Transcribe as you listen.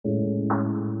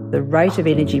The rate of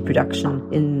energy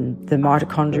production in the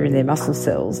mitochondria in their muscle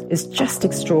cells is just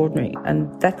extraordinary.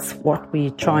 And that's what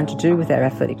we're trying to do with our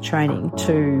athletic training,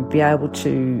 to be able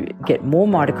to get more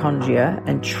mitochondria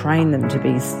and train them to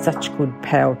be such good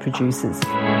power producers.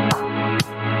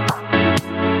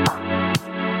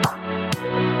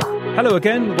 Hello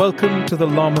again, welcome to the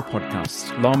Llama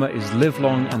Podcast. Llama is Live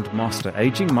Long and Master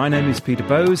Aging. My name is Peter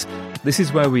Bowes. This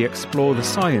is where we explore the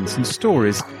science and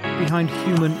stories behind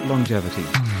human longevity.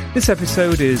 This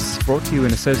episode is brought to you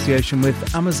in association with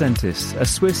Amazentis, a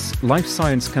Swiss life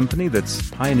science company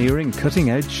that's pioneering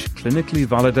cutting-edge, clinically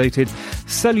validated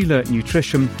cellular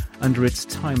nutrition under its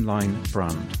Timeline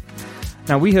brand.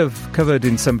 Now, we have covered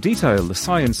in some detail the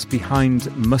science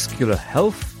behind muscular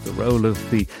health, the role of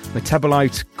the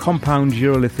metabolite compound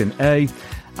urolithin A,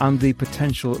 and the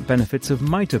potential benefits of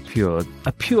MitoPure,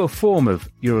 a pure form of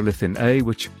urolithin A,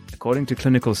 which, according to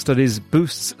clinical studies,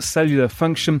 boosts cellular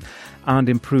function and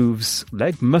improves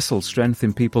leg muscle strength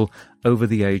in people over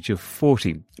the age of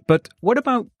 40. But what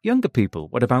about younger people?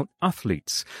 What about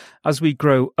athletes? As we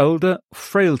grow older,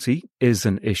 frailty is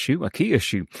an issue, a key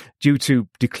issue, due to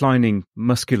declining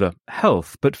muscular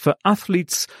health. But for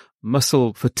athletes,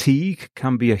 muscle fatigue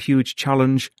can be a huge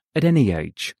challenge at any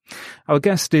age. Our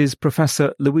guest is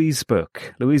Professor Louise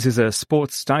Burke. Louise is a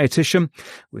sports dietitian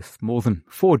with more than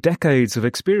 4 decades of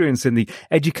experience in the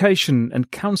education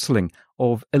and counselling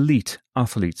of elite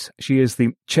athletes. She is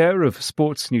the chair of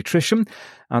sports nutrition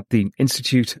at the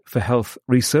Institute for Health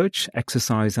Research,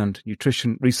 Exercise and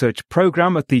Nutrition Research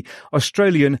Programme at the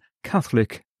Australian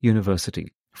Catholic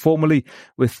University. Formerly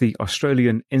with the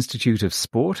Australian Institute of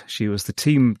Sport, she was the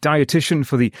team dietitian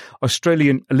for the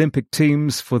Australian Olympic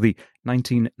teams for the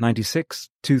 1996,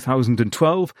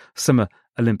 2012 Summer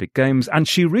Olympic Games, and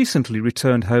she recently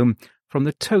returned home from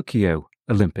the Tokyo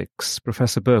Olympics.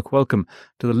 Professor Burke, welcome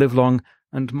to the Live Long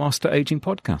and Master Aging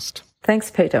podcast. Thanks,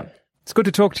 Peter. It's good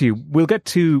to talk to you. We'll get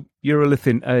to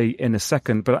urolithin A in a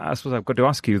second, but I suppose I've got to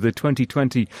ask you, the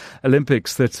 2020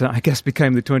 Olympics that I guess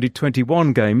became the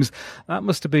 2021 Games, that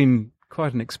must have been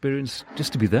quite an experience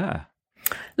just to be there.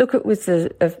 Look, it was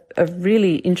a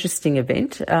really interesting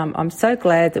event. I'm so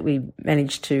glad that we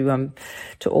managed to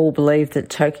all believe that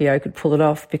Tokyo could pull it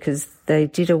off, because they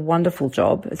did a wonderful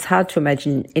job. It's hard to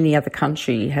imagine any other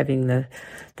country having the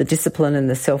discipline and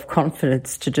the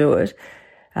self-confidence to do it.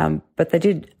 But they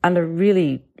did under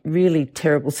really, really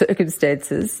terrible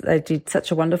circumstances. They did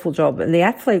such a wonderful job. And the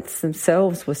athletes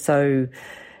themselves were so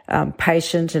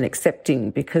patient and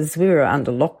accepting, because we were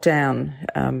under lockdown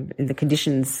in the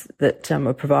conditions that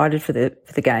were provided for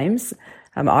the Games.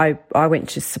 I went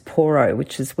to Sapporo,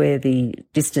 which is where the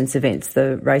distance events,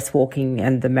 the race walking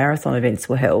and the marathon events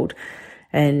were held.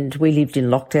 And we lived in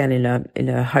lockdown in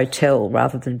a hotel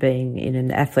rather than being in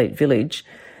an athlete village.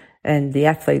 And the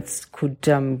athletes could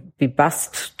be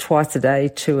bussed twice a day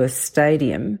to a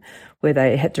stadium where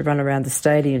they had to run around the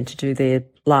stadium to do their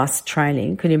last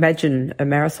training. Can you imagine a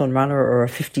marathon runner or a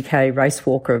 50k race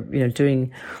walker,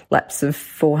 doing laps of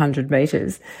 400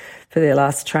 metres for their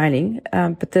last training?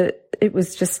 But it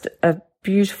was just a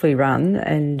beautifully run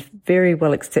and very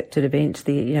well accepted event.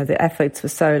 The athletes were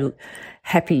so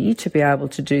happy to be able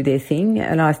to do their thing,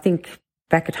 and I think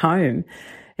back at home,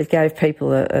 it gave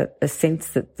people a sense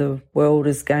that the world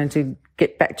is going to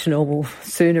get back to normal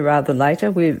sooner rather than later.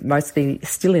 We're mostly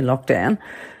still in lockdown.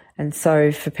 And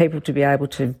so for people to be able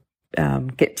to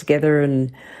get together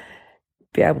and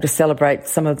be able to celebrate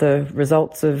some of the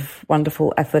results of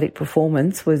wonderful athletic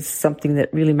performance was something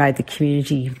that really made the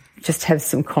community just have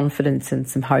some confidence and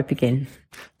some hope again.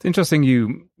 It's interesting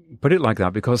you put it like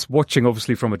that, because watching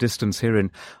obviously from a distance here in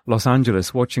Los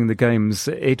Angeles, watching the Games,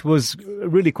 it was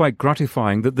really quite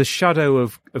gratifying that the shadow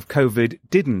of COVID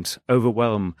didn't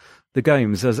overwhelm the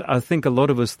Games, as I think a lot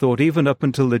of us thought, even up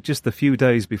until just the few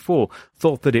days before,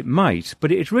 thought that it might,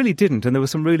 but it really didn't. And there were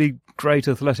some really great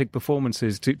athletic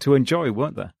performances to enjoy,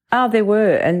 weren't there? Oh, there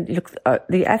were. And look,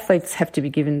 the athletes have to be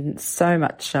given so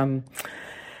much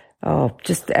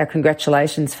just our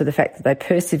congratulations for the fact that they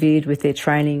persevered with their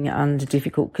training under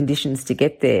difficult conditions to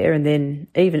get there. And then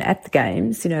even at the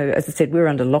Games, as I said, we were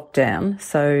under lockdown.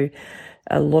 So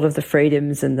a lot of the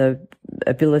freedoms and the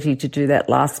ability to do that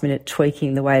last minute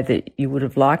tweaking the way that you would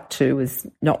have liked to was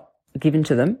not given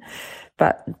to them.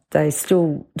 But they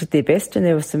still did their best, and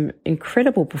there were some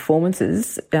incredible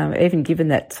performances, even given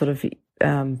that sort of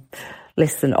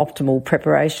less than optimal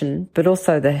preparation, but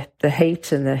also the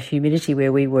heat and the humidity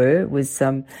where we were was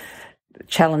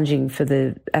challenging for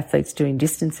the athletes doing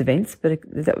distance events, but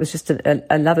that was just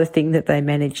another thing that they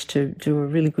managed to do a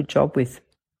really good job with.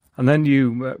 And then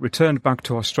you returned back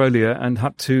to Australia and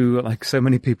had to, like so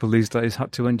many people these days,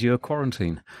 had to endure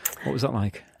quarantine. What was that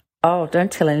like? Oh,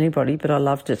 don't tell anybody, but I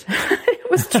loved it. It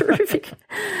was terrific.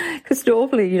 Because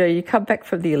normally, you come back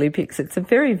from the Olympics, it's a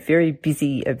very, very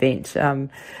busy event.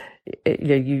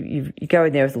 You go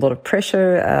in there with a lot of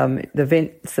pressure. The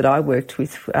events that I worked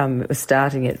with were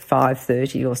starting at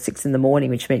 5:30 or 6 in the morning,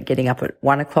 which meant getting up at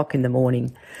 1 o'clock in the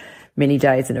morning many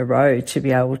days in a row to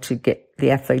be able to get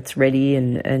the athletes ready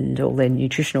and all their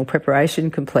nutritional preparation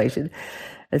completed.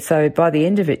 And so by the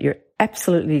end of it, you're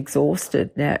absolutely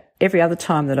exhausted. Now, every other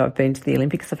time that I've been to the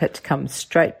Olympics, I've had to come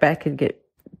straight back and get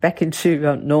back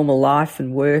into normal life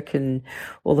and work and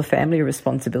all the family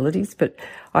responsibilities. But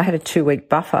I had a 2-week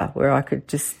buffer where I could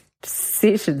just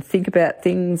sit and think about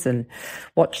things and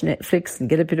watch Netflix and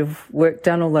get a bit of work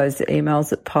done, all those emails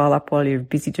that pile up while you're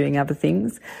busy doing other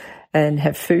things, and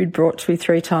have food brought to me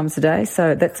 3 times a day.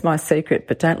 So that's my secret,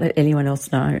 but don't let anyone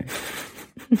else know.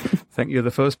 I think you're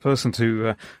the first person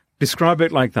to describe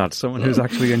it like that, someone who's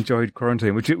actually enjoyed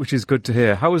quarantine, which is good to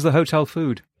hear. How was the hotel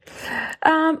food?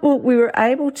 Well, we were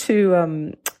able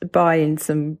to buy in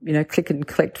some, click and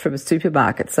collect from a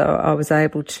supermarket. So I was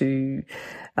able to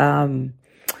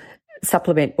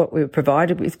supplement what we were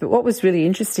provided with. But what was really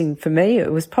interesting for me,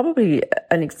 it was probably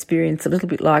an experience a little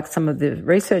bit like some of the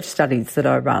research studies that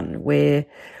I run, where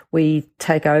we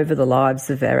take over the lives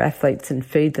of our athletes and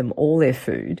feed them all their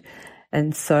food.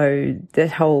 And so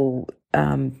that whole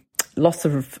loss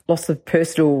of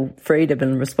personal freedom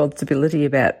and responsibility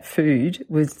about food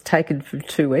was taken for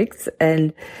 2 weeks,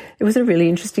 and it was a really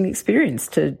interesting experience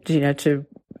to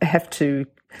have to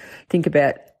think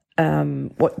about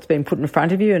what's been put in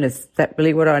front of you, and is that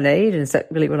really what I need, and is that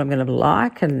really what I'm going to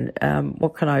like, and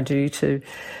what can I do to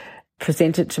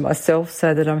present it to myself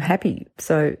so that I'm happy.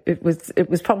 So it was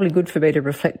probably good for me to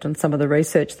reflect on some of the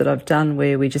research that I've done,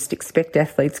 where we just expect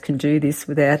athletes can do this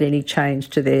without any change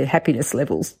to their happiness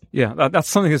levels. Yeah, that's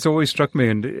something that's always struck me,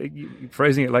 and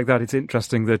phrasing it like that, it's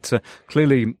interesting that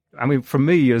clearly, I mean, for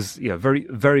me as very,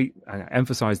 very, I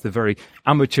emphasise the very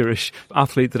amateurish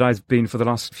athlete that I've been for the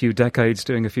last few decades,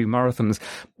 doing a few marathons,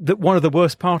 that one of the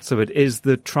worst parts of it is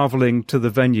the travelling to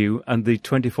the venue and the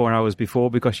 24 hours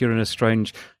before, because you're in a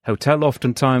strange hotel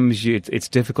oftentimes. It's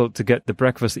difficult to get the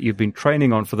breakfast that you've been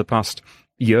training on for the past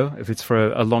year if it's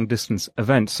for a long distance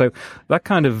event. So that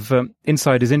kind of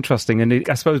insight is interesting, and it,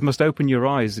 I suppose, must open your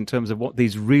eyes in terms of what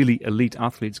these really elite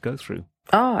athletes go through.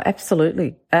 Oh,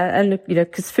 absolutely. And look,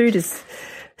 because food is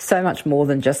so much more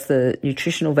than just the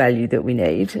nutritional value that we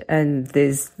need. And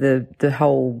there's the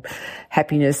whole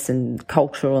happiness and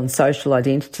cultural and social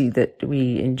identity that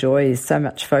we enjoy is so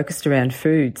much focused around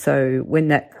food. So when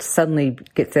that suddenly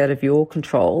gets out of your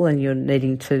control and you're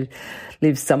needing to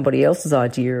live somebody else's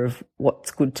idea of what's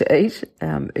good to eat,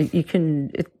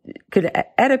 it could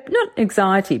add not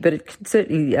anxiety, but it can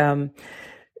certainly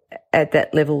add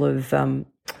that level of I'm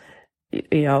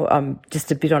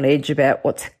just a bit on edge about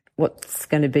what's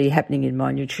going to be happening in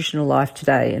my nutritional life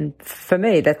today. And for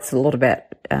me, that's a lot about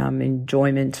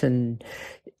enjoyment and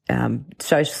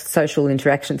social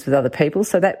interactions with other people.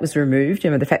 So that was removed,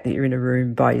 the fact that you're in a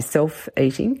room by yourself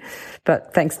eating.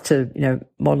 But thanks to,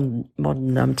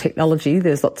 modern technology,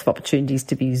 there's lots of opportunities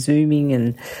to be Zooming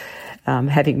and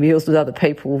having meals with other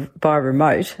people by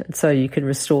remote. And so you can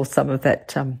restore some of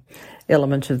that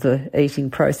element of the eating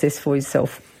process for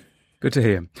yourself. Good to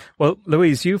hear. Well,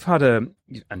 Louise, you've had and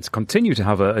continue to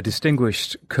have a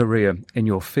distinguished career in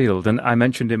your field. And I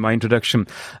mentioned in my introduction,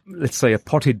 let's say, a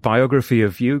potted biography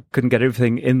of you. Couldn't get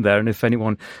everything in there. And if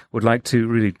anyone would like to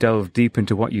really delve deep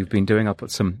into what you've been doing, I'll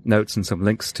put some notes and some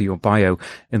links to your bio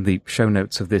in the show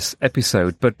notes of this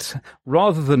episode. But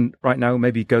rather than right now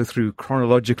maybe go through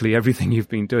chronologically everything you've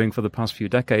been doing for the past few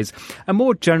decades, a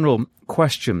more general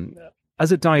question.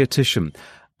 As a dietitian,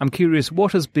 I'm curious,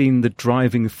 what has been the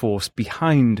driving force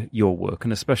behind your work,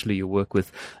 and especially your work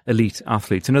with elite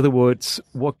athletes? In other words,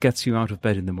 what gets you out of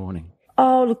bed in the morning?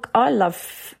 Oh, look, I love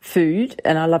food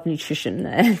and I love nutrition,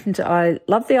 and I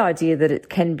love the idea that it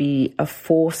can be a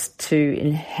force to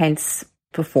enhance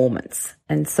performance.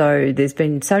 And so there's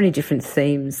been so many different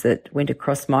themes that went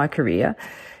across my career.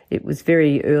 It was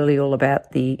very early all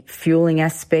about the fueling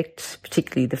aspect,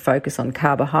 particularly the focus on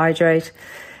carbohydrate.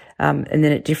 And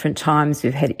then at different times,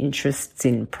 we've had interests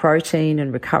in protein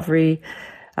and recovery.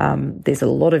 There's a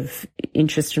lot of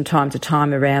interest from time to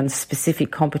time around specific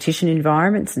competition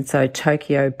environments. And so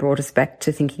Tokyo brought us back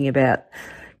to thinking about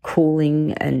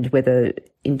cooling and whether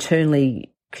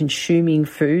internally consuming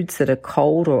foods that are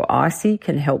cold or icy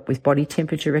can help with body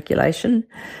temperature regulation.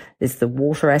 There's the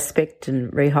water aspect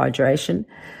and rehydration.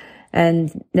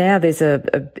 And now there's a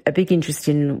big interest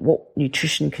in what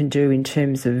nutrition can do in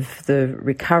terms of the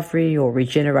recovery or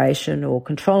regeneration or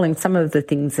controlling some of the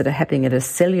things that are happening at a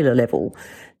cellular level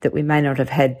that we may not have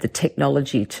had the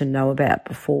technology to know about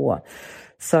before.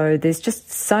 So there's just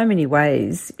so many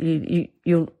ways.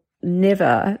 You'll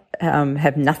never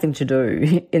have nothing to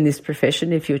do in this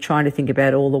profession if you're trying to think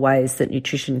about all the ways that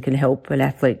nutrition can help an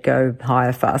athlete go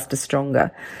higher, faster,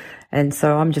 stronger. And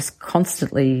so I'm just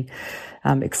constantly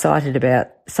excited about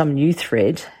some new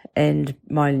thread, and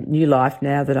my new life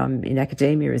now that I'm in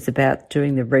academia is about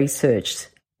doing the research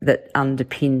that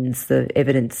underpins the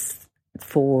evidence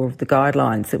for the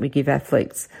guidelines that we give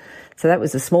athletes. So that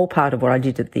was a small part of what I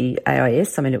did at the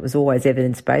AIS. I mean, it was always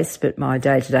evidence-based, but my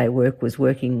day-to-day work was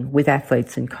working with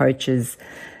athletes and coaches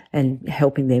and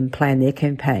helping them plan their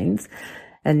campaigns.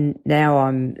 And now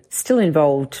I'm still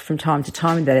involved from time to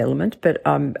time in that element, but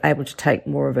I'm able to take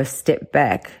more of a step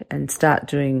back and start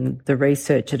doing the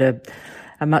research at a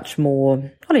much more,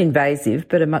 not invasive,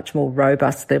 but a much more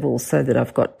robust level, so that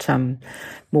I've got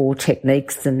more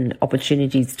techniques and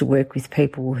opportunities to work with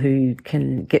people who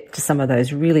can get to some of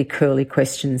those really curly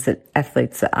questions that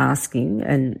athletes are asking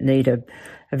and need a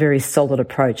very solid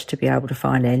approach to be able to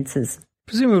find answers.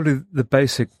 Presumably the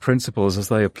basic principles as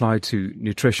they apply to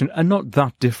nutrition are not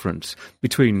that different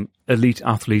between elite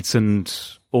athletes and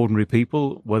ordinary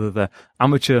people, whether they're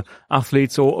amateur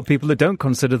athletes or people that don't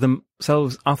consider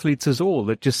themselves athletes at all,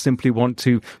 that just simply want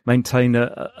to maintain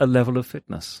a level of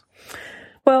fitness.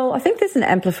 Well, I think there's an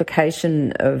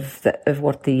amplification of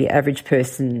what the average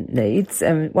person needs.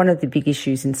 And one of the big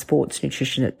issues in sports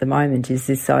nutrition at the moment is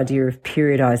this idea of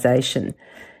periodisation,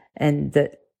 and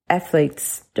that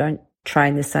athletes don't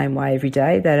train the same way every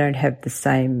day. They don't have the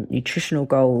same nutritional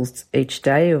goals each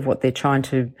day of what they're trying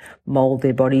to mould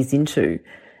their bodies into.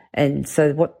 And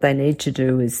so what they need to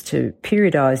do is to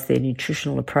periodise their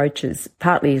nutritional approaches.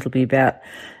 Partly it'll be about,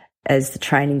 as the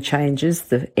training changes,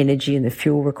 the energy and the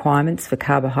fuel requirements for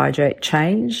carbohydrate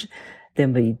change.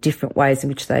 There'll be different ways in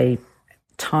which they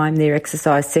time their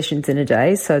exercise sessions in a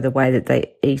day. So the way that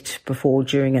they eat before,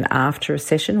 during and after a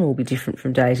session will be different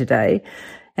from day to day.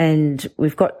 And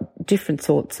we've got different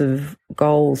sorts of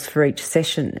goals for each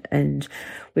session. And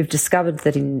we've discovered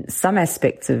that in some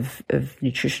aspects of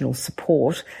nutritional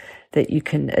support, that you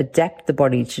can adapt the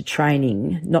body to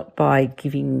training, not by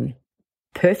giving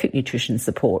perfect nutrition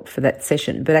support for that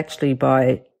session, but actually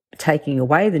by taking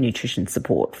away the nutrition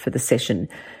support for the session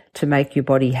to make your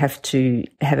body have to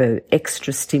have an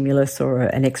extra stimulus or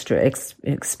an extra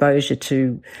exposure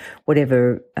to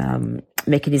whatever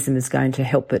mechanism is going to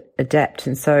help it adapt.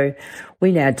 And so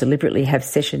we now deliberately have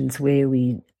sessions where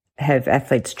we have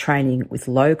athletes training with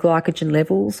low glycogen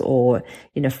levels or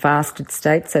in a fasted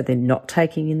state, so they're not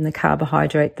taking in the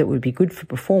carbohydrate that would be good for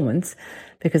performance,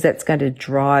 because that's going to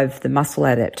drive the muscle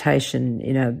adaptation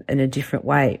in a different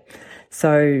way.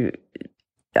 So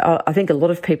I think a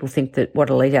lot of people think that what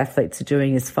elite athletes are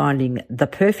doing is finding the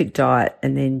perfect diet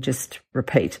and then just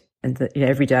repeat. And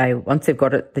every day, once they've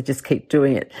got it, they just keep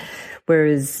doing it.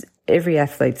 Whereas every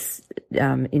athlete's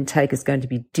intake is going to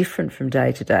be different from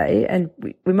day to day. And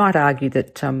we might argue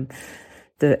that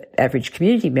the average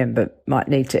community member might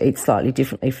need to eat slightly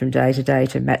differently from day to day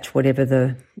to match whatever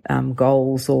the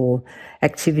goals or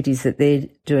activities that they're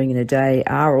doing in a day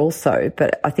are also.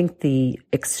 But I think the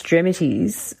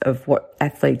extremities of what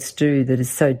athletes do that is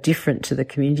so different to the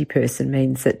community person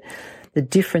means that the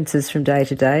differences from day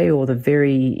to day, or the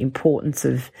very importance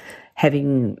of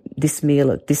having this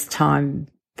meal at this time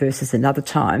versus another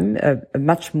time, are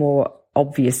much more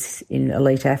obvious in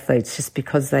elite athletes, just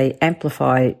because they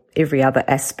amplify every other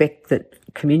aspect that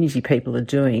community people are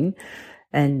doing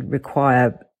and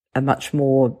require a much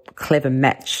more clever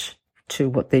match to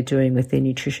what they're doing with their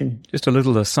nutrition. Just a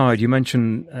little aside, you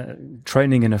mentioned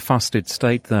training in a fasted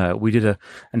state there. We did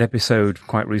an episode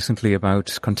quite recently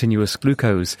about continuous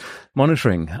glucose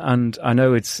monitoring, and I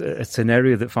know it's an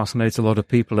area that fascinates a lot of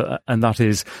people, and that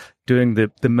is doing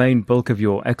the main bulk of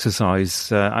your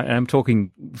exercise. I'm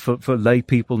talking for lay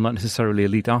people, not necessarily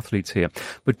elite athletes here,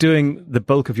 but doing the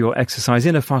bulk of your exercise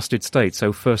in a fasted state.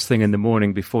 So first thing in the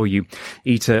morning before you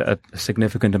eat a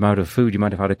significant amount of food, you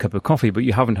might have had a cup of coffee, but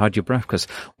you haven't had your breakfast.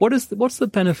 What's the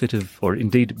benefit of, or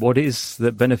indeed what is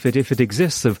the benefit, if it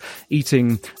exists, of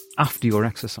eating after your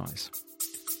exercise?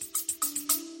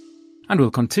 And we'll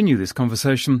continue this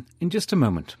conversation in just a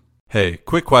moment. Hey,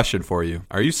 quick question for you.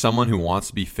 Are you someone who wants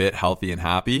to be fit, healthy, and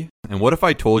happy? And what if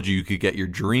I told you you could get your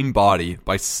dream body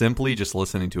by simply just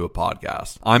listening to a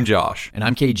podcast? I'm Josh. And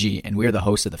I'm KG, and we're the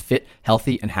hosts of the Fit,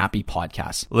 Healthy, and Happy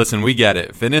podcast. Listen, we get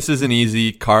it. Fitness isn't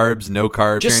easy. Carbs, no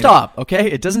carbs. Just stop, okay?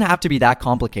 It doesn't have to be that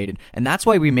complicated. And that's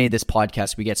why we made this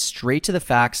podcast. We get straight to the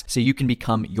facts so you can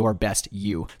become your best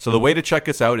you. So the way to check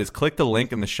us out is click the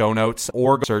link in the show notes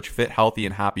or search Fit, Healthy,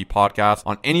 and Happy podcast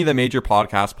on any of the major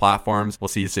podcast platforms. We'll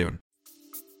see you soon.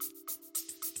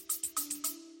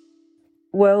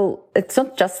 Well, it's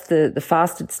not just the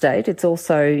fasted state. It's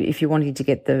also, if you're wanting to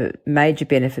get the major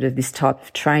benefit of this type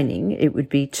of training, it would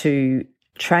be to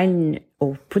train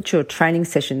or put your training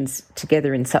sessions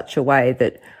together in such a way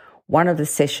that one of the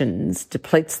sessions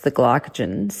depletes the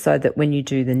glycogen so that when you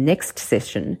do the next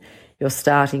session, you're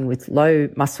starting with low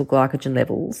muscle glycogen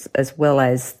levels as well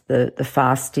as the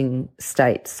fasting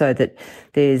state, so that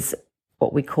there's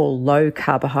what we call low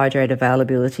carbohydrate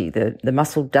availability. The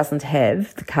muscle doesn't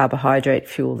have the carbohydrate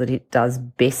fuel that it does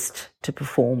best to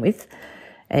perform with.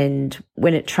 And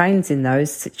when it trains in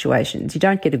those situations, you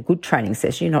don't get a good training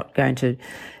session. You're not going to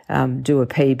do a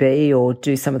PB or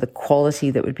do some of the quality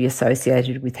that would be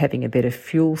associated with having a better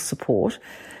fuel support.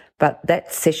 But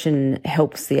that session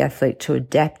helps the athlete to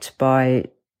adapt by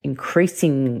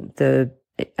increasing the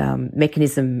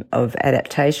mechanism of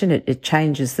adaptation. It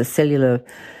changes the cellular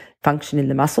function in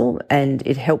the muscle, and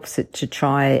it helps it to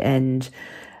try and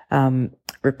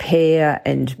repair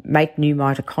and make new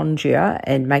mitochondria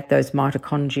and make those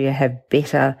mitochondria have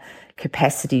better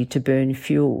capacity to burn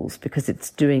fuels, because it's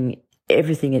doing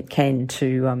everything it can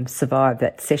to survive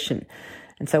that session.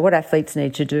 And so what athletes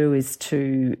need to do is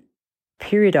to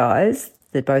periodise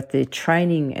both their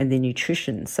training and their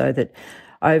nutrition, so that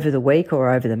over the week or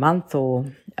over the month or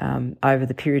over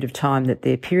the period of time that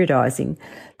they're periodising,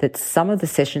 that some of the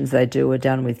sessions they do are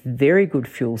done with very good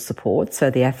fuel support, so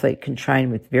the athlete can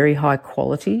train with very high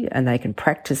quality and they can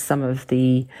practice some of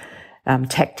the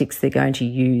tactics they're going to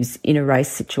use in a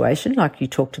race situation, like you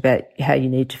talked about how you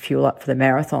need to fuel up for the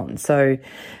marathon. So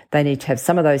they need to have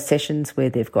some of those sessions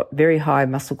where they've got very high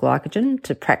muscle glycogen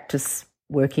to practice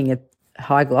working at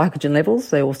high glycogen levels.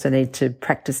 They also need to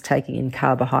practice taking in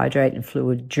carbohydrate and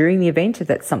fluid during the event, if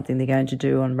that's something they're going to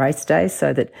do on race day,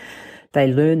 so that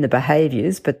they learn the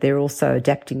behaviours, but they're also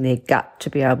adapting their gut to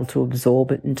be able to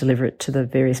absorb it and deliver it to the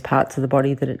various parts of the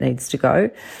body that it needs to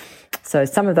go. So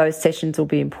some of those sessions will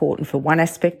be important for one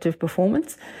aspect of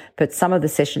performance, but some of the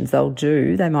sessions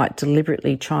they might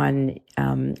deliberately try and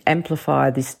amplify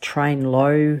this train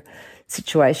low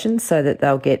situation so that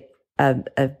they'll get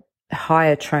a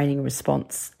higher training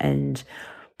response. And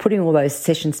putting all those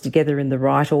sessions together in the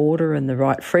right order and the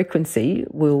right frequency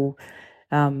will,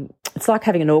 it's like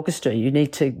having an orchestra. You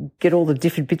need to get all the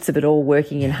different bits of it all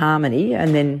working in harmony,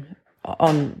 and then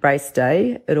on race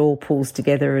day, it all pulls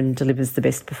together and delivers the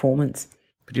best performance.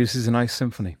 Produces a nice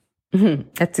symphony.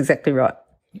 That's exactly right.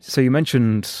 So you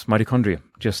mentioned mitochondria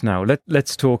just now.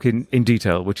 Let's talk in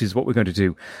detail, which is what we're going to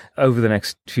do over the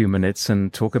next few minutes,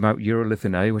 and talk about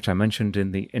urolithin A, which I mentioned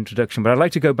in the introduction. But I'd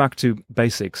like to go back to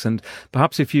basics, and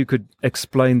perhaps if you could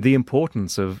explain the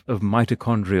importance of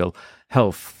mitochondrial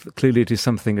health. Clearly it is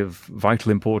something of vital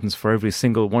importance for every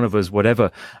single one of us, whatever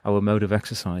our mode of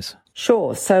exercise.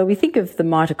 Sure. So we think of the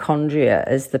mitochondria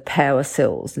as the power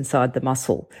cells inside the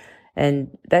muscle.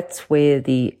 And that's where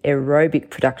the aerobic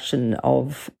production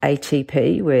of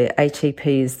ATP, where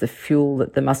ATP is the fuel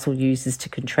that the muscle uses to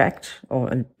contract,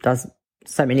 and does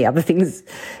so many other things.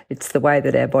 It's the way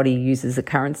that our body uses a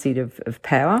currency of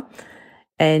power.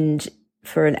 And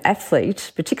for an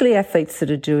athlete, particularly athletes that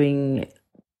are doing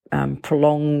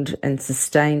prolonged and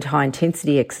sustained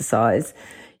high-intensity exercise,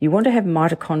 you want to have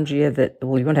mitochondria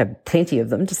you want to have plenty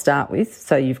of them to start with.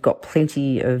 So you've got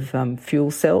plenty of fuel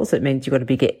cells. It means you've got a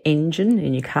bigger engine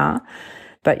in your car.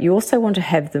 But you also want to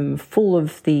have them full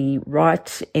of the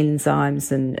right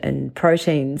enzymes and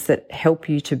proteins that help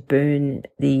you to burn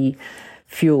the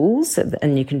fuels,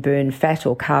 and you can burn fat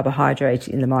or carbohydrate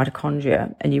in the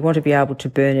mitochondria, and you want to be able to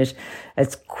burn it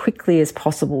as quickly as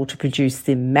possible to produce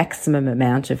the maximum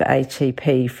amount of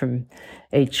ATP from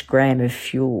each gram of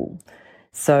fuel.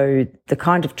 So the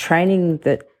kind of training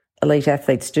that elite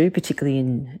athletes do, particularly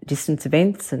in distance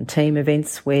events and team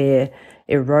events where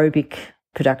aerobic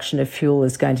production of fuel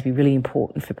is going to be really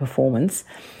important for performance,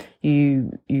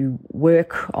 you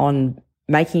work on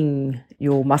making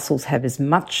your muscles have as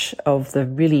much of the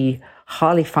really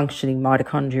highly functioning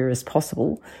mitochondria as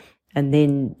possible. And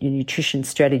then your nutrition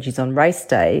strategies on race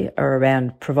day are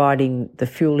around providing the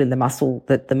fuel in the muscle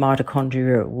that the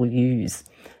mitochondria will use.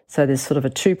 So there's sort of a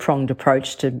two-pronged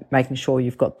approach to making sure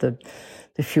you've got the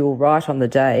the fuel right on the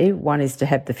day. One is to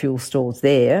have the fuel stores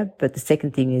there, but the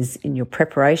second thing is in your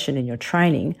preparation, in your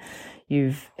training,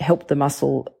 you've helped the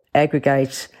muscle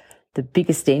aggregate the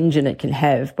biggest engine it can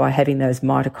have by having those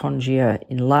mitochondria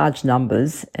in large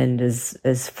numbers and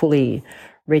as fully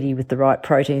ready with the right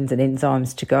proteins and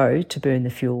enzymes to go to burn the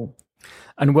fuel.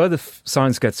 And where the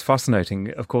science gets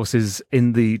fascinating, of course, is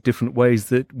in the different ways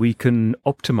that we can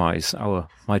optimize our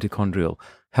mitochondrial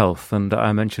health. And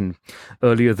I mentioned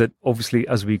earlier that obviously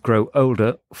as we grow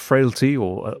older, frailty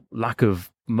or lack of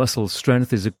muscle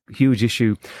strength is a huge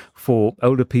issue for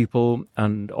older people,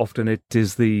 and often it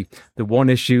is the one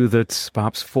issue that's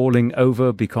perhaps falling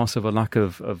over because of a lack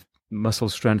of muscle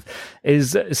strength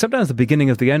is sometimes the beginning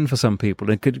of the end for some people.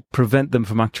 It could prevent them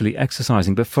from actually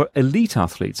exercising. But for elite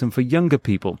athletes and for younger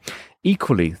people,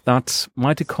 equally, that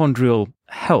mitochondrial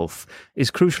health is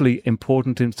crucially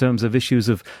important in terms of issues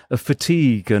of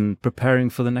fatigue and preparing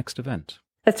for the next event.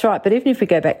 That's right. But even if we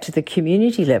go back to the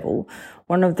community level,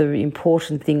 one of the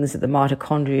important things that the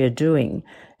mitochondria are doing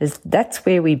is that's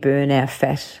where we burn our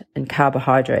fat and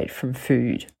carbohydrate from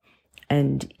food.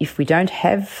 And if we don't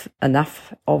have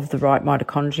enough of the right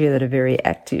mitochondria that are very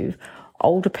active,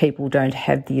 older people don't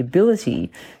have the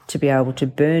ability to be able to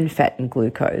burn fat and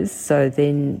glucose. So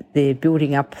then they're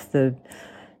building up the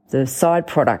side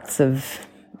products of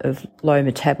low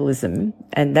metabolism,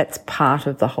 and that's part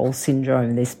of the whole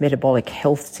syndrome, this metabolic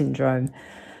health syndrome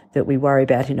that we worry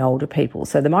about in older people.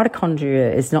 So the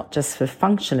mitochondria is not just for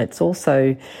function, it's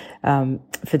also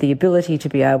for the ability to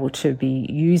be able to be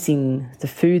using the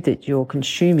food that you're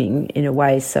consuming in a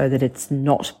way so that it's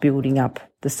not building up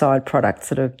the side products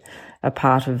that are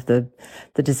part of the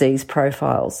disease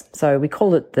profiles. So we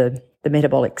call it the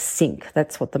metabolic sink.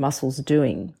 That's what the muscle's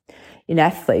doing. In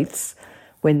athletes,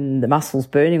 when the muscle's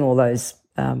burning all those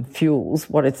fuels,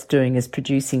 what it's doing is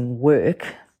producing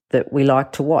work that we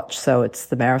like to watch. So it's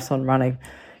the marathon runner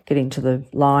getting to the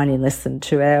line in less than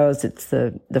 2 hours. It's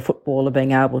the footballer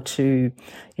being able to,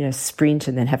 sprint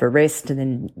and then have a rest and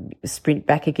then sprint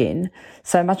back again.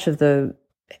 So much of the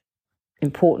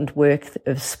important work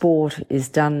of sport is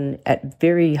done at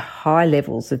very high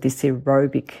levels of this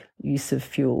aerobic use of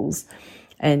fuels.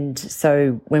 And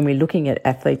so when we're looking at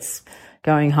athletes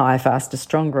going higher, faster,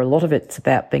 stronger, a lot of it's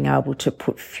about being able to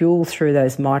put fuel through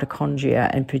those mitochondria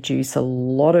and produce a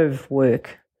lot of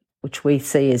work, which we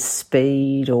see as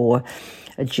speed or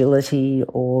agility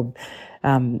or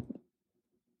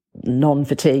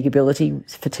non-fatigability,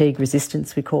 fatigue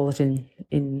resistance, we call it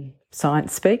in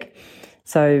science speak.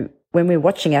 So when we're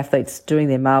watching athletes doing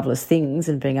their marvellous things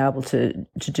and being able to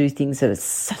do things at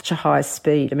such a high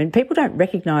speed, I mean, people don't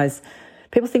recognise.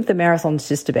 People think the marathon's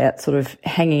just about sort of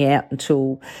hanging out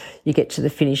until you get to the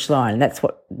finish line. And that's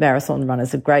what marathon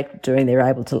runners are great at doing. They're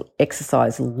able to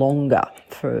exercise longer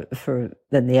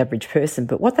than the average person.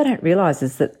 But what they don't realise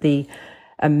is that the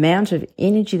amount of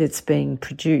energy that's being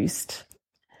produced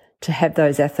to have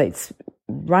those athletes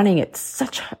running at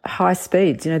such high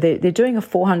speeds, they're doing a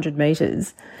 400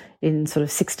 metres in sort of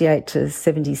 68 to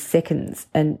 70 seconds.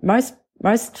 And most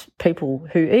people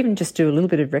who even just do a little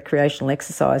bit of recreational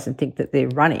exercise and think that they're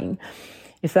running,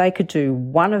 if they could do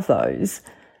one of those,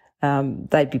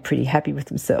 they'd be pretty happy with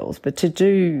themselves. But to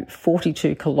do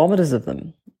 42 kilometres of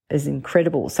them is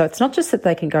incredible. So it's not just that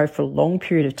they can go for a long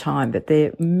period of time, but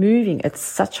they're moving at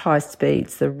such high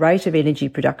speeds. The rate of energy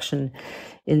production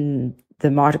in the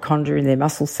mitochondria in their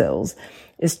muscle cells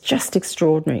is just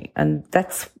extraordinary. And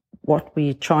that's what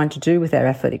we're trying to do with our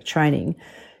athletic training,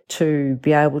 to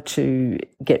be able to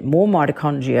get more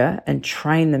mitochondria and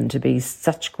train them to be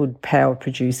such good power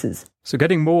producers. So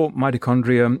getting more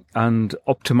mitochondria and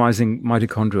optimizing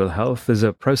mitochondrial health is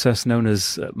a process known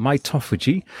as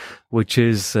mitophagy, which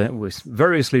is was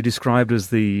variously described as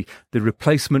the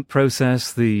replacement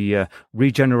process, the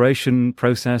regeneration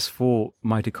process for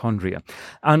mitochondria.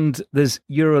 And there's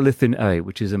urolithin A,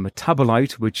 which is a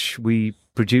metabolite which we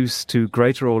produce to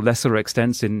greater or lesser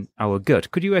extents in our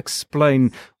gut. Could you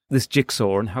explain this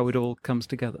jigsaw and how it all comes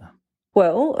together?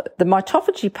 Well, the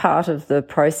mitophagy part of the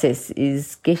process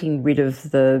is getting rid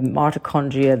of the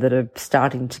mitochondria that are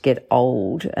starting to get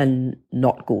old and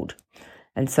not good.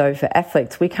 And so for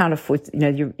athletes, we can't afford,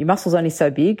 your muscle's only so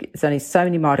big, there's only so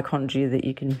many mitochondria that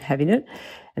you can have in it.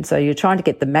 And so you're trying to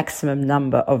get the maximum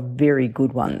number of very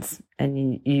good ones.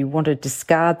 And you want to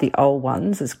discard the old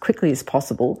ones as quickly as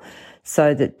possible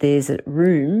so that there's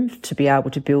room to be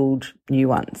able to build new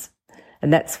ones.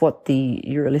 And that's what the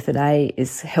urolithin A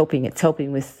is helping. It's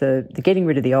helping with the getting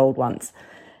rid of the old ones.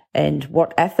 And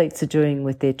what athletes are doing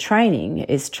with their training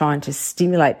is trying to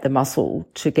stimulate the muscle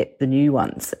to get the new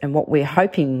ones. And what we're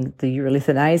hoping the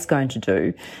urolithin A is going to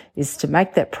do is to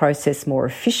make that process more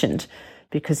efficient,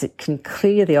 because it can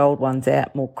clear the old ones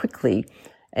out more quickly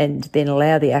and then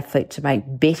allow the athlete to make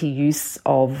better use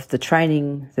of the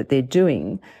training that they're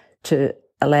doing to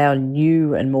allow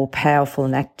new and more powerful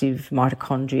and active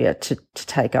mitochondria to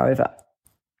take over.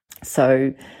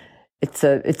 So it's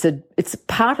a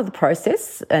part of the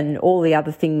process, and all the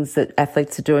other things that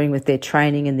athletes are doing with their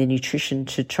training and their nutrition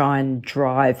to try and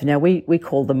drive. Now we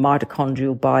call the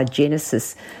mitochondrial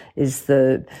biogenesis is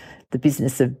the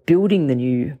business of building the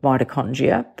new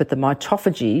mitochondria, but the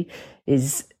mitophagy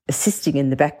is assisting in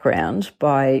the background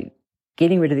by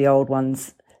getting rid of the old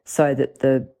ones so that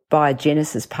the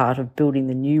biogenesis part of building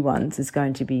the new ones is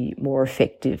going to be more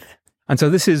effective. And so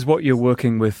this is what you're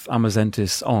working with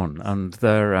Amazentis on, and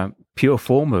their pure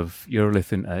form of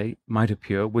urolithin A,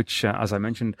 MitoPure, which, as I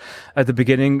mentioned at the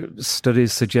beginning,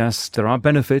 studies suggest there are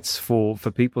benefits for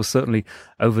people, certainly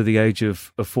over the age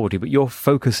of 40. But your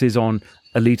focus is on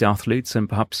elite athletes and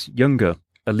perhaps younger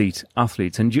elite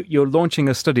athletes. And you're launching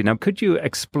a study. Now, could you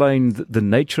explain the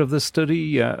nature of the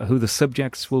study, who the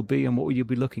subjects will be, and what will you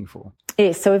be looking for?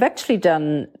 Yes, so we've actually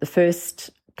done the first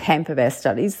camp of our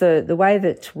studies. The way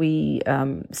that we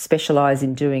specialise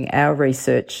in doing our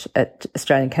research at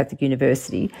Australian Catholic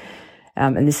University,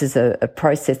 and this is a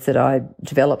process that I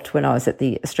developed when I was at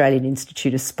the Australian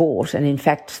Institute of Sport, and in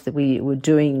fact we were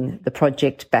doing the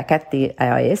project back at the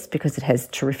AIS because it has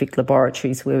terrific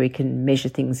laboratories where we can measure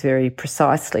things very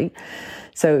precisely.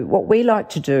 So what we like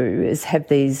to do is have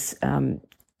these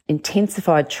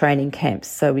intensified training camps.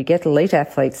 So we get elite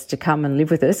athletes to come and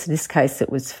live with us. In this case, it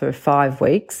was for 5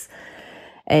 weeks.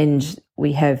 And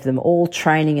we have them all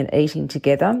training and eating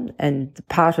together. And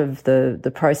part of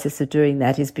the process of doing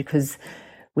that is because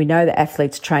we know that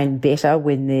athletes train better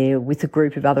when they're with a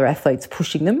group of other athletes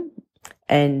pushing them.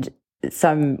 And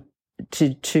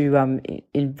to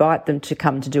invite them to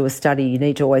come to do a study, you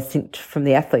need to always think from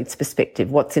the athlete's perspective,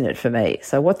 what's in it for me?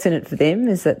 So what's in it for them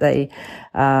is that they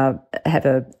have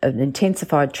an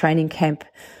intensified training camp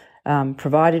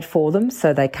provided for them.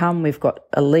 So they come, we've got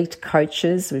elite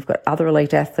coaches, we've got other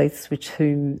elite athletes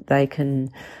whom they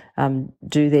can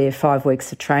do their 5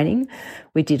 weeks of training.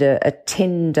 We did a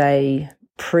 10-day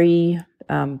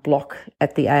block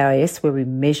at the AIS where we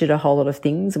measured a whole lot of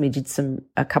things, and we did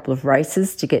a couple of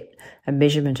races to get a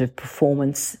measurement of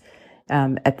performance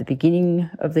at the beginning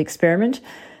of the experiment.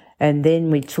 And then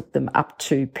we took them up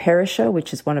to Perisher,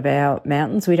 which is one of our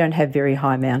mountains. We don't have very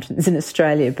high mountains in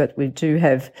Australia, but we do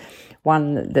have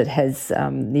one that has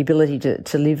the ability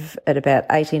to live at about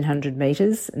 1,800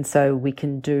 metres. And so we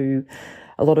can do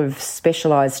a lot of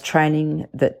specialised training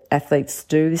that athletes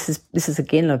do. This is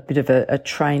again a bit of a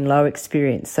train low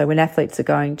experience. So when athletes are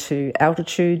going to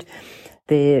altitude,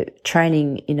 they're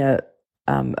training in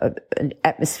an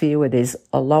atmosphere where there's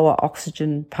a lower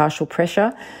oxygen partial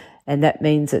pressure, and that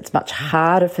means it's much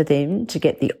harder for them to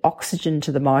get the oxygen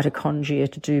to the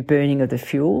mitochondria to do burning of the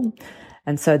fuel.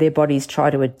 And so their bodies try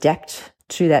to adapt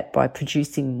to that by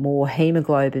producing more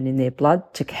hemoglobin in their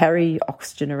blood to carry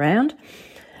oxygen around.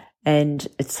 And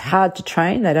it's hard to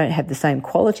train. They don't have the same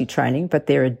quality training, but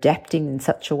they're adapting in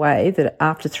such a way that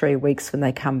after 3 weeks, when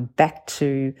they come back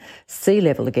to sea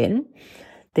level again,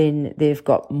 then they've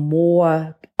got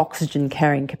more oxygen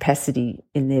carrying capacity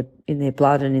in their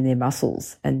blood and in their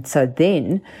muscles. And so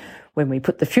then when we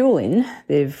put the fuel in,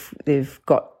 they've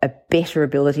got a better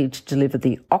ability to deliver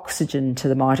the oxygen to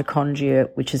the mitochondria,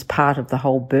 which is part of the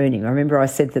whole burning. Remember I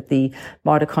said that the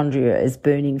mitochondria is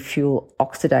burning fuel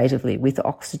oxidatively with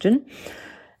oxygen.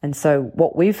 And so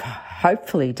what we've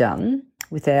hopefully done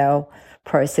with our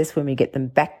process when we get them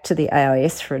back to the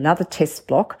AIS for another test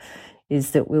block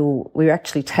is that we're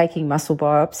actually taking muscle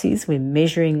biopsies. We're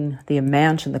measuring the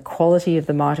amount and the quality of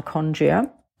the mitochondria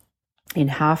in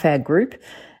half our group,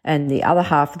 and the other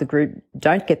half of the group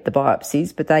don't get the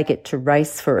biopsies, but they get to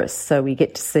race for us. So we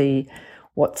get to see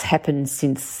what's happened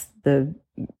since the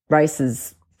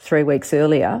races 3 weeks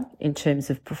earlier in terms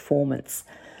of performance.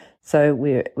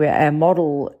 So our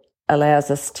model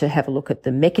allows us to have a look at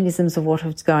the mechanisms of what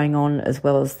is going on as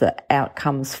well as the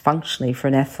outcomes functionally for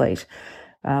an athlete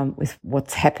with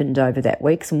what's happened over that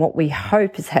week. And what we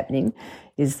hope is happening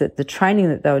is that the training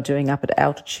that they were doing up at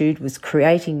altitude was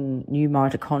creating new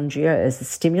mitochondria as a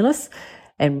stimulus.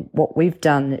 And what we've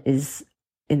done is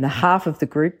in the half of the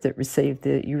group that received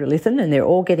the urolithin, and they're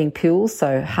all getting pills,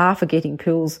 so half are getting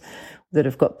pills that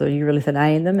have got the urolithin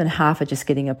A in them and half are just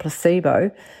getting a placebo.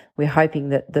 We're hoping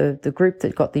that the group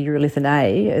that got the urolithin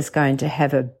A is going to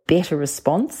have a better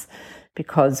response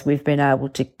because we've been able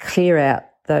to clear out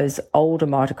those older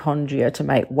mitochondria to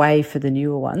make way for the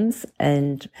newer ones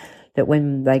and that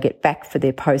when they get back for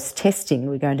their post-testing,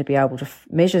 we're going to be able to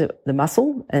measure the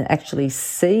muscle and actually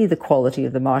see the quality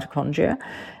of the mitochondria,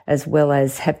 as well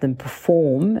as have them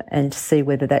perform and see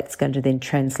whether that's going to then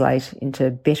translate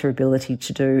into better ability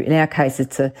to do. In our case,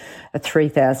 it's a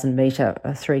 3,000 metre,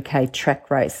 a 3K track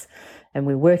race. And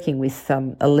we're working with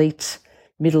elite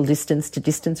middle distance to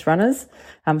distance runners.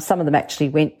 Some of them actually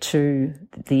went to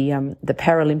the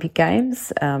Paralympic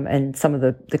Games, and some of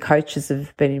the coaches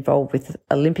have been involved with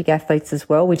Olympic athletes as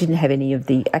well. We didn't have any of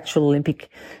the actual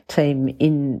Olympic team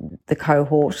in the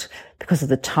cohort because of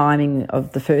the timing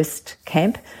of the first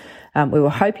camp. We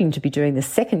were hoping to be doing the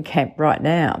second camp right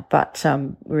now, but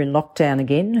we're in lockdown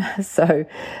again, so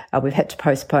we've had to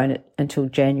postpone it until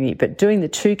January. But doing the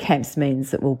 2 camps means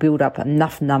that we'll build up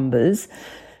enough numbers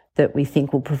that we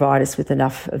think will provide us with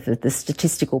enough of the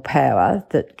statistical power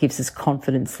that gives us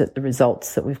confidence that the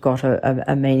results that we've got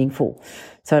are meaningful.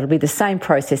 So it'll be the same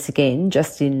process again,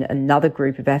 just in another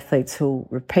group of athletes who'll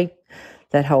repeat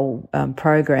that whole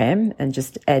program and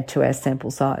just add to our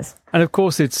sample size. And of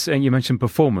course, and you mentioned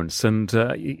performance, and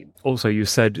also you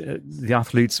said the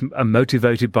athletes are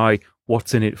motivated by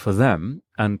what's in it for them.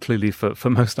 And clearly for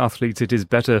most athletes, it is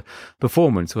better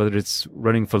performance, whether it's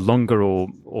running for longer or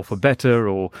for better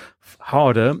or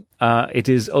harder. It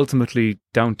is ultimately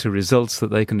down to results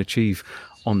that they can achieve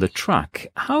on the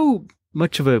track. How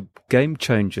much of a game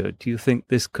changer do you think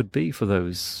this could be for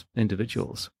those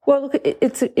individuals? Well, look, it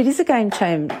is a game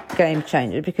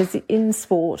changer because in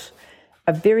sport,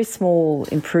 a very small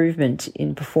improvement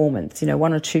in performance,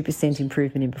 1 or 2%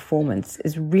 improvement in performance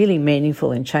is really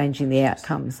meaningful in changing the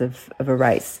outcomes of a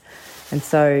race. And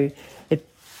so it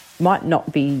might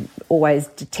not be always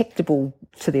detectable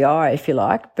to the eye, if you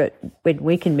like, but when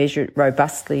we can measure it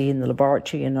robustly in the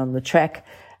laboratory and on the track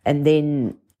and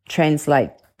then translate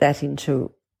that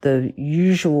into the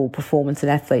usual performance an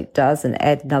athlete does and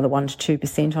add another 1 to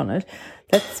 2% on it,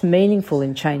 that's meaningful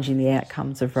in changing the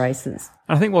outcomes of races.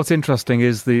 I think what's interesting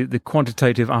is the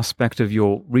quantitative aspect of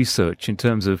your research in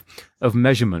terms of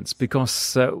measurements,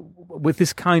 because with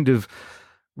this kind of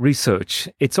research,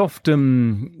 it's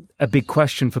often a big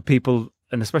question for people,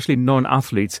 and especially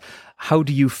non-athletes. How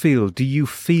do you feel? Do you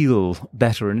feel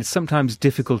better? And it's sometimes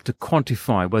difficult to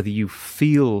quantify whether you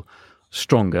feel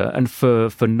stronger. And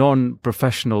for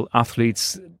non-professional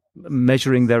athletes,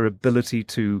 measuring their ability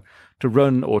to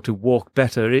run or to walk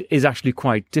better is actually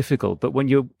quite difficult. But when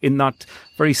you're in that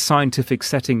very scientific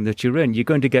setting that you're in, you're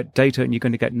going to get data and you're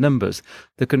going to get numbers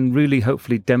that can really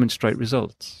hopefully demonstrate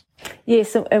results.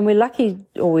 Yes, and we're lucky,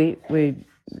 or we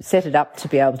set it up to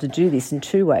be able to do this in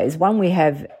 2 ways. One, we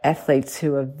have athletes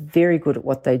who are very good at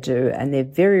what they do and they're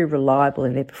very reliable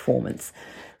in their performance.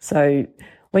 So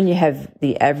when you have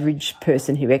the average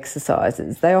person who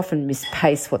exercises, they often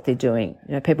mispace what they're doing.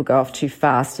 People go off too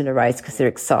fast in a race because they're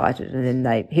excited and then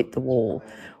they hit the wall,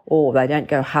 or they don't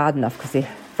go hard enough because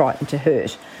they're frightened to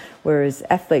hurt. Whereas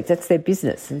athletes, that's their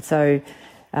business. And so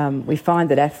we find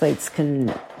that athletes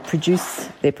can produce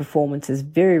their performances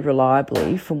very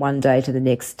reliably from one day to the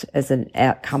next as an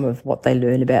outcome of what they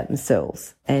learn about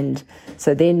themselves. And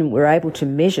so then we're able to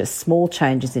measure small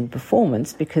changes in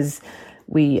performance because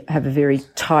we have a very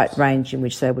tight range in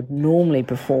which they would normally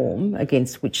perform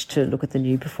against which to look at the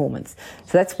new performance.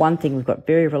 So that's one thing. We've got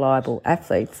very reliable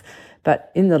athletes. But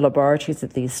in the laboratories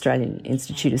at the Australian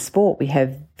Institute of Sport, we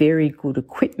have very good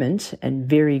equipment and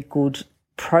very good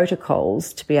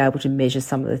protocols to be able to measure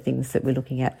some of the things that we're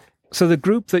looking at. So the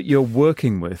group that you're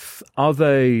working with, are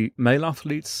they male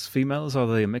athletes, females? Are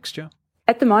they a mixture?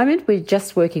 At the moment, we're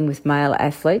just working with male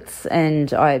athletes,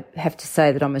 and I have to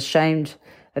say that I'm ashamed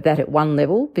of that at one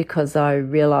level because I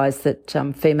realise that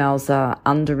females are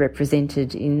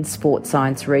underrepresented in sports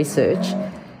science research,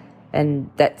 and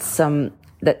that's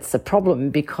a problem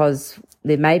because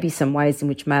there may be some ways in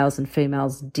which males and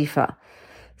females differ.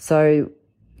 So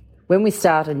when we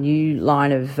start a new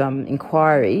line of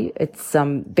inquiry, it's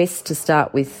best to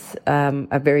start with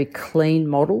a very clean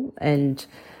model, and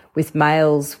with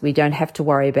males we don't have to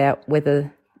worry about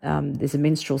whether there's a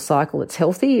menstrual cycle that's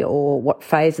healthy or what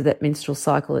phase of that menstrual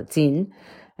cycle it's in.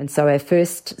 And so our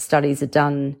first studies are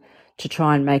done to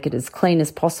try and make it as clean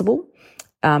as possible.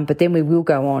 But then we will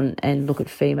go on and look at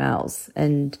females.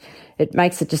 And it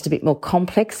makes it just a bit more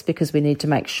complex because we need to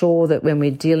make sure that when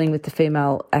we're dealing with the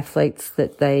female athletes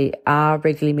that they are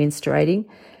regularly menstruating.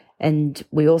 And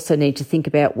we also need to think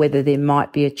about whether there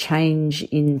might be a change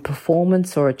in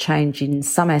performance or a change in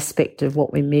some aspect of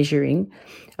what we're measuring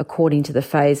according to the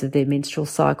phase of their menstrual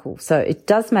cycle. So it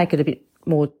does make it a bit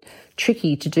more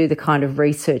tricky to do the kind of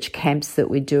research camps that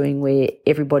we're doing where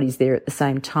everybody's there at the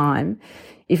same time.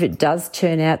 If it does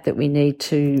turn out that we need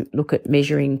to look at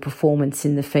measuring performance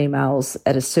in the females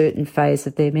at a certain phase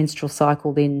of their menstrual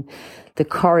cycle, then the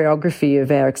choreography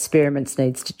of our experiments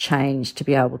needs to change to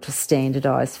be able to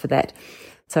standardise for that.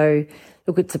 So,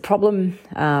 look, it's a problem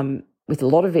with a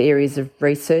lot of areas of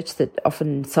research that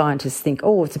often scientists think,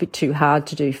 oh, it's a bit too hard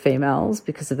to do females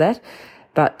because of that.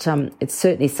 But it's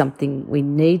certainly something we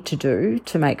need to do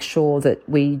to make sure that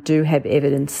we do have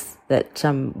evidence that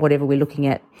whatever we're looking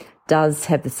at does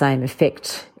have the same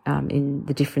effect in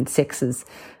the different sexes.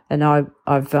 And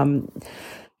I've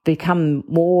become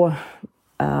more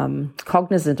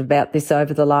cognizant about this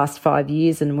over the last 5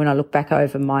 years. And when I look back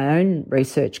over my own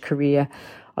research career,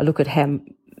 I look at how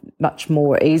much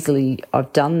more easily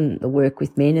I've done the work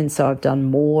with men. And so I've done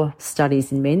more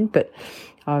studies in men. But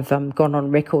I've gone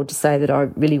on record to say that I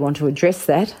really want to address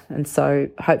that. And so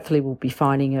hopefully we'll be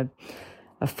finding a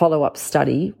follow-up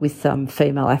study with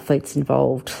female athletes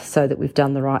involved so that we've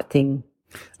done the right thing.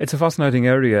 It's a fascinating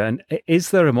area. And is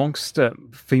there amongst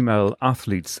female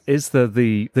athletes, is there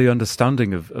the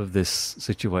understanding of this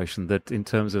situation that in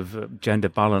terms of gender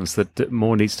balance, that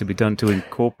more needs to be done to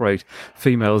incorporate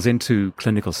females into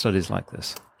clinical studies like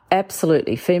this?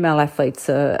 Absolutely. Female athletes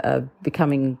are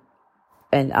becoming,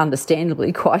 and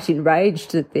understandably, quite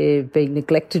enraged that they're being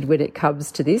neglected when it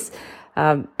comes to this.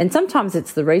 And sometimes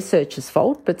it's the researchers'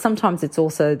 fault, but sometimes it's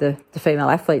also the female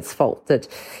athletes' fault that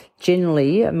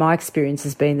generally my experience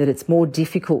has been that it's more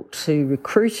difficult to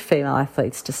recruit female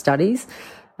athletes to studies.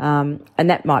 And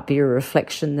that might be a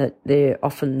reflection that they're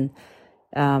often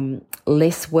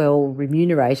less well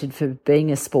remunerated for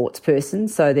being a sports person.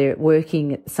 So they're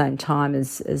working at the same time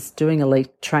as doing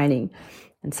elite training.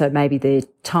 And so maybe their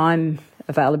time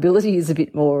availability is a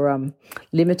bit more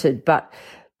limited, but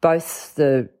both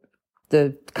the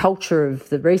culture of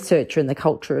the researcher and the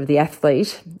culture of the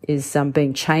athlete is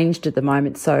being changed at the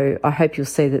moment. So I hope you'll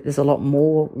see that there's a lot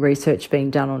more research being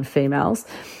done on females.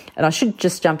 And I should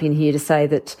just jump in here to say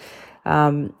that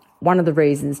one of the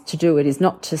reasons to do it is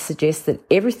not to suggest that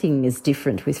everything is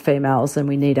different with females and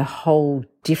we need a whole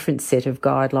different set of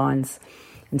guidelines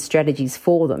and strategies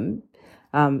for them,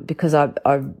 because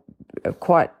I'm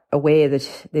quite aware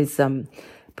that there's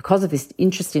because of this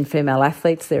interest in female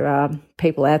athletes, there are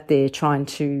people out there trying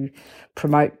to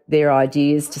promote their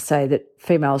ideas to say that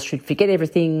females should forget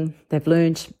everything they've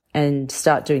learned and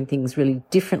start doing things really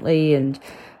differently and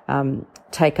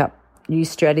take up new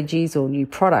strategies or new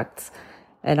products.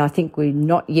 And I think we're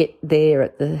not yet there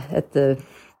at the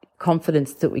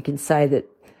confidence that we can say that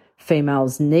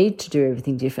females need to do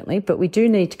everything differently, but we do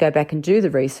need to go back and do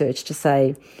the research to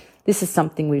say, this is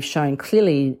something we've shown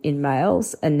clearly in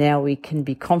males, and now we can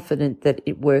be confident that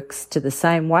it works to the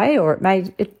same way, or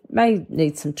it may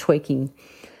need some tweaking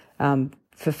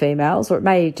for females, or it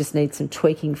may just need some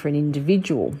tweaking for an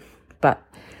individual. But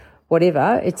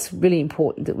whatever, it's really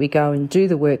important that we go and do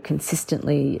the work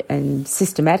consistently and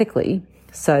systematically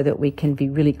so that we can be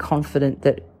really confident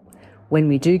that when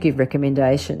we do give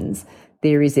recommendations,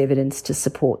 there is evidence to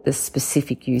support the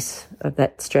specific use of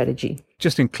that strategy.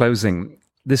 Just in closing,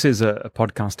 this is a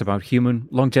podcast about human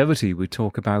longevity. We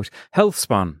talk about health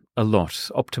span a lot,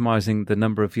 optimizing the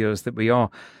number of years that we are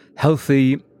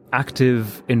healthy,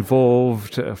 active,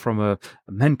 involved from a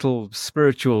mental,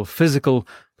 spiritual, physical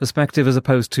perspective as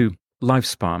opposed to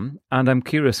lifespan. And I'm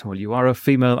curious, well, you are a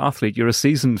female athlete. You're a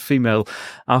seasoned female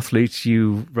athlete.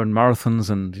 You run marathons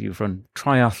and you've run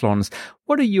triathlons.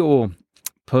 What are your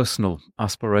personal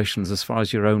aspirations as far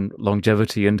as your own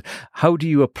longevity, and how do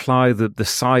you apply the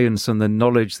science and the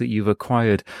knowledge that you've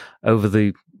acquired over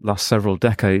the last several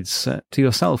decades to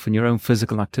yourself and your own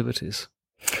physical activities?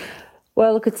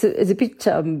 Well, look, it's a bit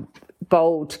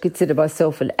bold to consider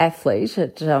myself an athlete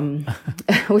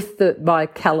with my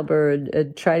calibre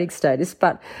and training status,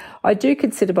 but I do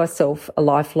consider myself a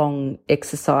lifelong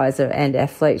exerciser and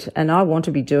athlete, and I want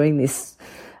to be doing this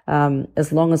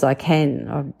as long as I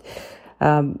can.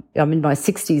 I'm in my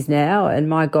 60s now, and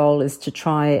my goal is to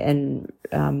try and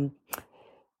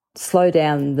slow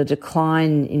down the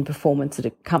decline in performance that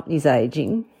accompanies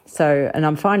ageing. So, and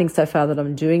I'm finding so far that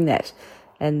I'm doing that,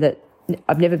 and that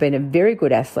I've never been a very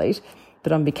good athlete,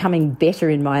 but I'm becoming better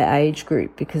in my age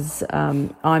group because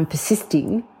I'm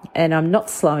persisting and I'm not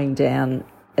slowing down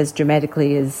as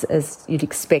dramatically as you'd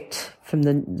expect from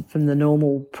the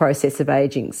normal process of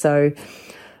ageing. So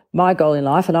my goal in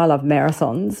life, and I love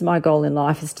marathons, my goal in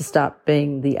life is to start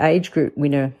being the age group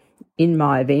winner in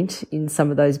my event, in some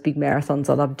of those big marathons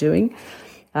I love doing.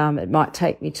 It might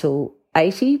take me till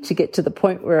 80 to get to the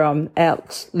point where I'm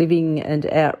out living and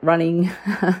out running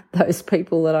those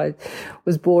people that I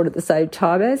was born at the same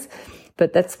time as.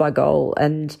 But that's my goal.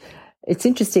 And it's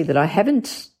interesting that I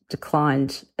haven't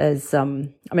declined as,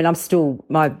 I'm still,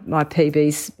 my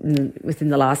PB's within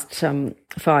the last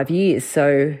 5 years.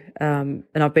 So, and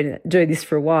I've been doing this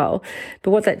for a while.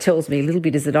 But what that tells me a little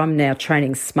bit is that I'm now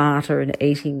training smarter and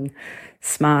eating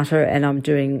smarter, and I'm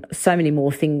doing so many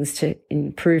more things to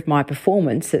improve my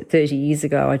performance that 30 years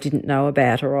ago I didn't know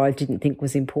about or I didn't think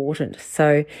was important.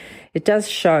 So it does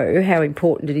show how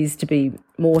important it is to be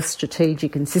more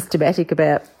strategic and systematic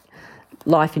about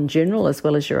life in general, as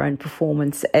well as your own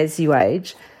performance as you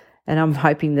age. And I'm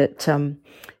hoping that,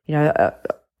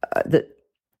 that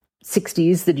 60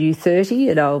 is the new 30,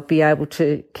 and I'll be able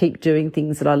to keep doing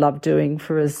things that I love doing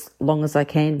for as long as I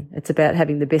can. It's about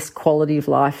having the best quality of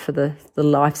life for the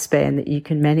lifespan that you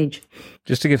can manage.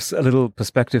 Just to give a little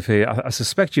perspective here, I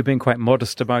suspect you're being quite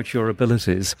modest about your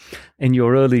abilities. In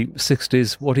your early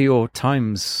 60s, what are your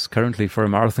times currently for a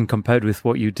marathon compared with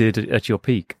what you did at your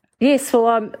peak? Yes,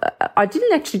 well, I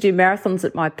didn't actually do marathons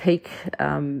at my peak.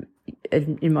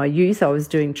 In my youth, I was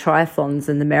doing triathlons,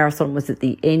 and the marathon was at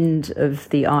the end of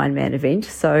the Ironman event.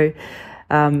 So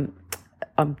I'm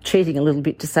cheating a little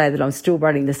bit to say that I'm still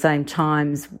running the same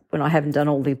times when I haven't done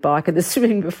all the bike and the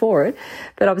swimming before it,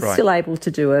 but I was still able to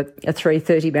do a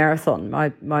 3:30 marathon. My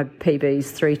PB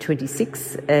is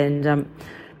 3:26, and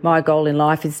my goal in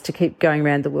life is to keep going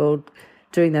around the world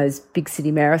doing those big city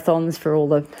marathons for all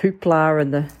the hoopla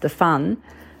and the fun,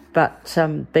 but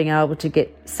being able to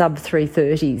get sub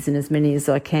 3:30s in as many as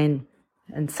I can.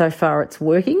 And so far it's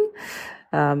working.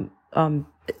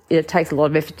 It takes a lot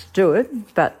of effort to do it,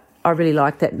 but I really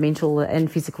like that mental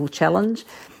and physical challenge.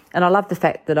 And I love the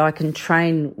fact that I can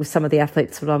train with some of the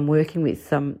athletes that I'm working with.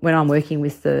 When I'm working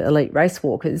with the elite race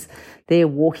walkers, their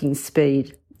walking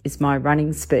speed is my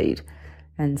running speed.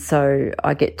 And so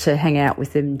I get to hang out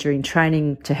with them during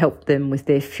training to help them with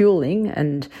their fueling,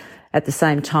 and at the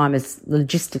same time as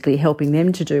logistically helping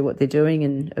them to do what they're doing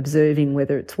and observing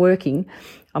whether it's working,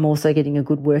 I'm also getting a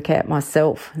good workout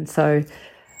myself. And so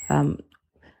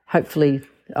hopefully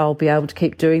I'll be able to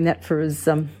keep doing that for as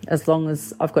long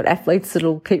as I've got athletes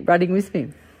that'll keep running with me.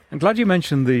 I'm glad you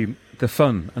mentioned the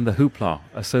fun and the hoopla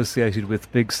associated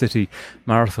with big city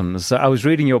marathons. I was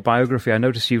reading your biography. I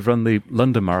noticed you've run the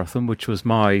London Marathon, which was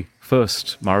my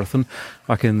first marathon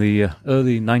back in the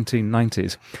early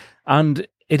 1990s. And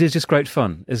it is just great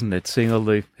fun, isn't it, seeing all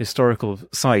the historical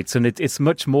sites? And it's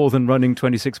much more than running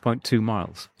 26.2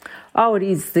 miles. Oh, it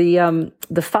is. The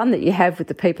fun that you have with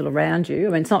the people around you. I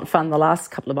mean, it's not fun the last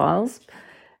couple of miles,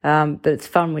 but it's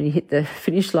fun when you hit the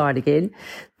finish line again.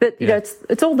 But you know,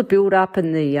 it's all the build up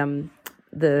and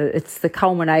it's the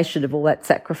culmination of all that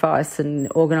sacrifice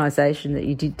and organisation that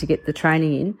you did to get the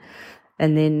training in.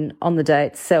 And then on the day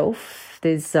itself,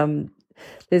 there's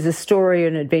a story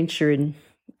and adventure in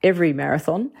every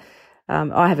marathon.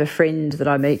 I have a friend that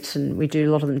I meet, and we do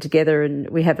a lot of them together, and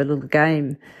we have a little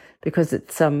game because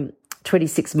it's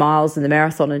 26 miles in the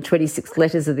marathon and 26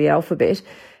 letters of the alphabet.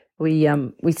 We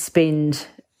spend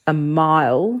a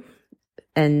mile,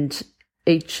 and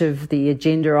each of the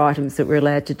agenda items that we're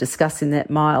allowed to discuss in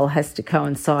that mile has to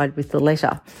coincide with the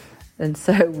letter. And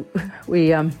so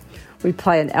we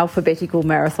play an alphabetical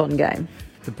marathon game.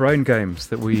 The brain games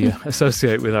that we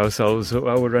associate with ourselves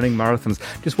while we're running marathons.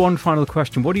 Just one final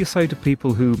question. What do you say to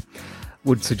people who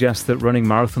would suggest that running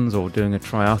marathons or doing a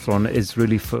triathlon is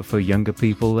really for younger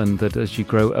people, and that as you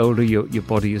grow older, your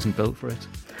body isn't built for it?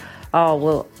 Oh,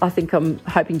 well, I think I'm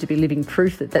hoping to be living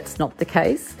proof that that's not the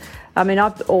case. I mean,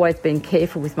 I've always been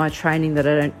careful with my training that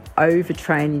I don't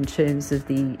overtrain in terms of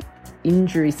the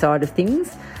injury side of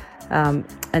things.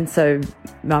 And so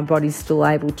my body's still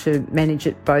able to manage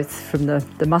it both from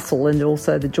the muscle and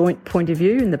also the joint point of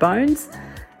view and the bones.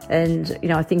 And, you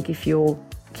know, I think if you're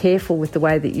careful with the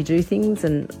way that you do things,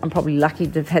 and I'm probably lucky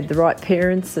to have had the right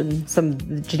parents and some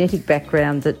genetic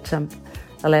background that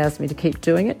allows me to keep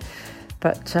doing it.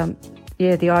 But,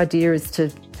 the idea is to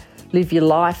live your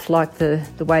life like the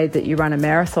way that you run a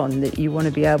marathon, that you want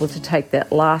to be able to take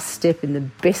that last step in the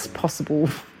best possible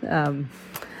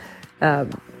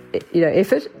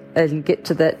effort and get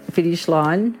to that finish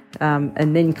line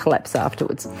and then collapse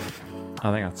afterwards.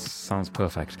 I think that sounds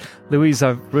perfect. Louise,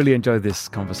 I've really enjoyed this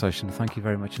conversation. Thank you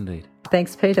very much indeed.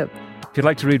 Thanks, Peter. If you'd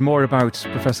like to read more about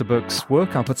Professor Burke's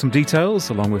work, I'll put some details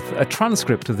along with a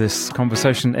transcript of this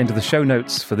conversation into the show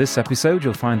notes for this episode.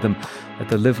 You'll find them at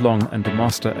the Live Long and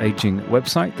Master Aging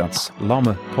website. That's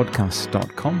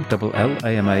lamapodcast.com,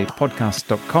 LLAMA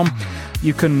podcast.com.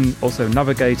 You can also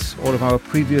navigate all of our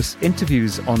previous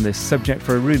interviews on this subject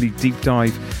for a really deep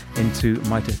dive into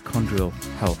mitochondrial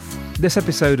health. This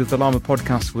episode of the Llama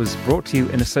Podcast was brought to you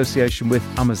in association with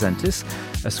Amazentis,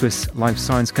 a Swiss life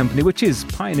science company which is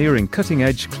pioneering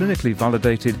cutting-edge, clinically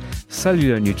validated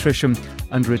cellular nutrition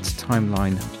under its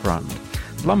Timeline brand.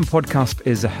 The Llama Podcast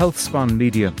is a HealthSpan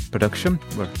media production.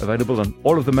 We're available on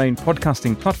all of the main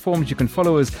podcasting platforms. You can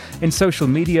follow us in social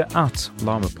media at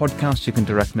Llama Podcast. You can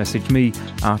direct message me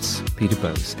at Peter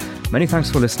Bowes. Many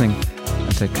thanks for listening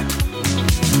and take care.